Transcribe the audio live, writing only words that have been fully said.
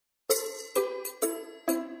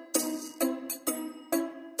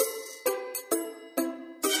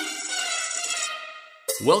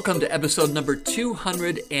Welcome to episode number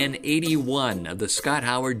 281 of the Scott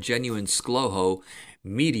Howard Genuine ScLoHo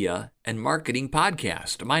Media and Marketing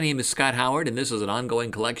Podcast. My name is Scott Howard, and this is an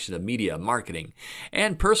ongoing collection of media, marketing,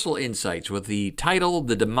 and personal insights with the title,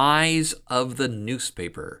 The Demise of the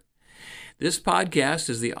Newspaper. This podcast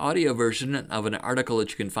is the audio version of an article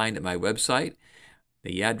that you can find at my website.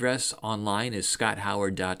 The address online is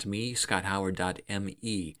scotthoward.me,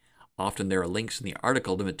 scotthoward.me. Often there are links in the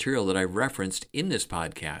article to material that I've referenced in this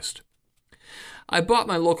podcast. I bought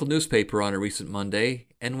my local newspaper on a recent Monday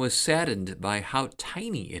and was saddened by how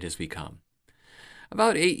tiny it has become.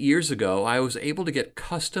 About 8 years ago, I was able to get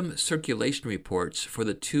custom circulation reports for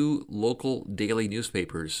the two local daily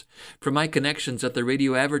newspapers from my connections at the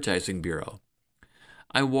Radio Advertising Bureau.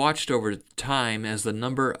 I watched over time as the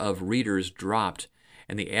number of readers dropped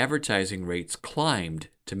and the advertising rates climbed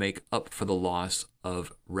to make up for the loss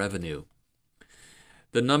of revenue.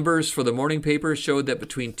 The numbers for the morning paper showed that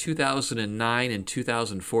between 2009 and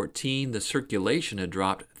 2014, the circulation had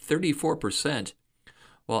dropped 34%,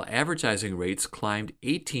 while advertising rates climbed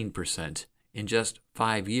 18% in just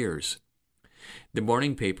 5 years. The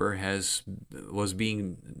morning paper was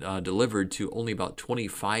being delivered to only about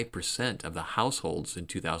 25% of the households in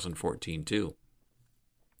 2014 too.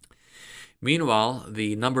 Meanwhile,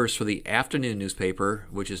 the numbers for the afternoon newspaper,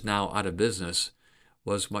 which is now out of business,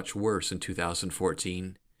 was much worse in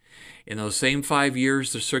 2014. In those same 5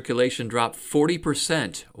 years, the circulation dropped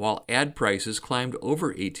 40%, while ad prices climbed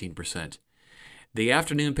over 18%. The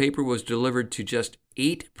afternoon paper was delivered to just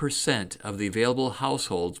 8% of the available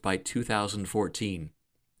households by 2014.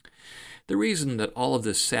 The reason that all of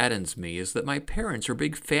this saddens me is that my parents are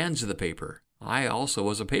big fans of the paper. I also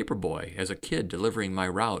was a paper boy as a kid delivering my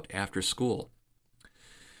route after school.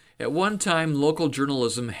 At one time, local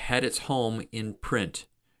journalism had its home in print.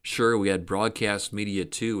 Sure, we had broadcast media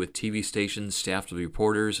too, with TV stations staffed with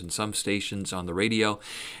reporters and some stations on the radio.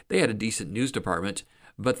 They had a decent news department,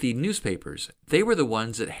 but the newspapers, they were the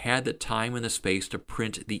ones that had the time and the space to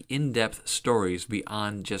print the in-depth stories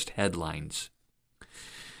beyond just headlines.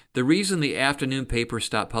 The reason the afternoon paper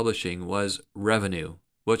stopped publishing was revenue,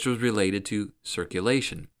 which was related to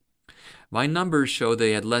circulation. My numbers show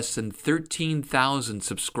they had less than 13,000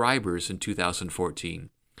 subscribers in 2014.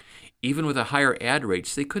 Even with the higher ad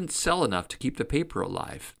rates, they couldn't sell enough to keep the paper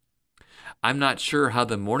alive. I'm not sure how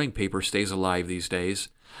the morning paper stays alive these days.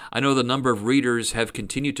 I know the number of readers have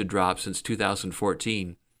continued to drop since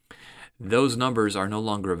 2014. Those numbers are no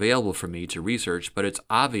longer available for me to research, but it's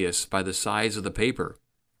obvious by the size of the paper.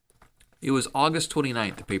 It was August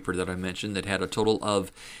 29th, the paper that I mentioned, that had a total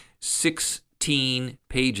of 16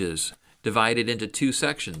 pages divided into two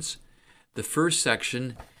sections. The first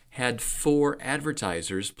section had 4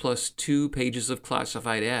 advertisers plus 2 pages of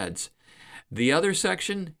classified ads. The other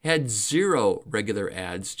section had 0 regular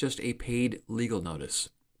ads, just a paid legal notice.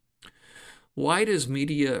 Why does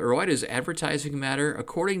advertising matter?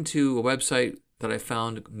 According to a website that I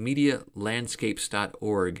found,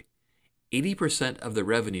 medialandscapes.org, 80% of the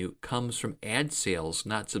revenue comes from ad sales,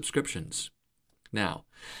 not subscriptions. Now,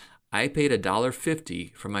 I paid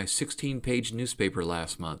 $1.50 for my 16-page newspaper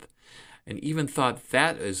last month, and even thought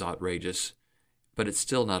that is outrageous, but it's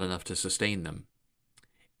still not enough to sustain them.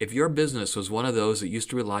 If your business was one of those that used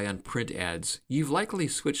to rely on print ads, you've likely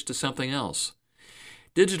switched to something else.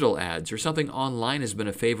 Digital ads or something online has been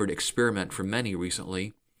a favored experiment for many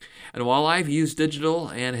recently. And while I've used digital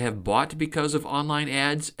and have bought because of online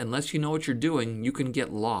ads, unless you know what you're doing, you can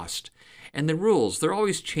get lost. And the rules, they're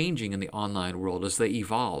always changing in the online world as they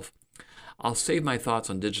evolve. I'll save my thoughts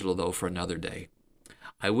on digital, though, for another day.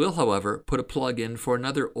 I will, however, put a plug in for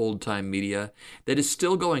another old-time media that is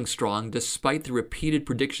still going strong despite the repeated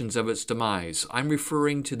predictions of its demise. I'm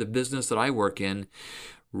referring to the business that I work in,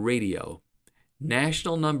 radio.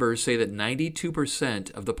 National numbers say that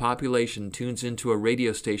 92% of the population tunes into a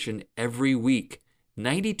radio station every week.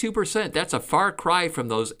 92%, that's a far cry from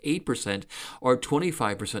those 8% or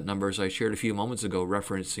 25% numbers I shared a few moments ago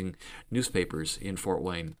referencing newspapers in Fort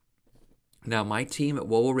Wayne. Now, my team at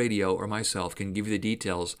WOWO Radio or myself can give you the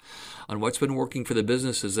details on what's been working for the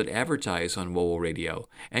businesses that advertise on WOWO Radio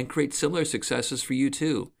and create similar successes for you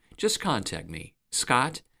too. Just contact me,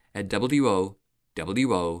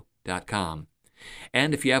 scott@wowo.com.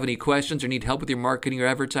 And if you have any questions or need help with your marketing or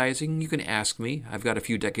advertising, you can ask me. I've got a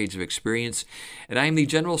few decades of experience, and I am the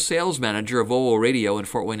general sales manager of WOWO Radio in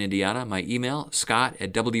Fort Wayne, Indiana. My email,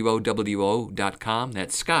 scott@wowo.com.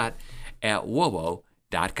 That's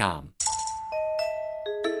scott@wowo.com.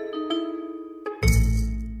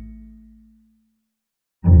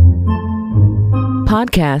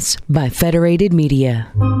 Podcasts by Federated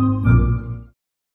Media.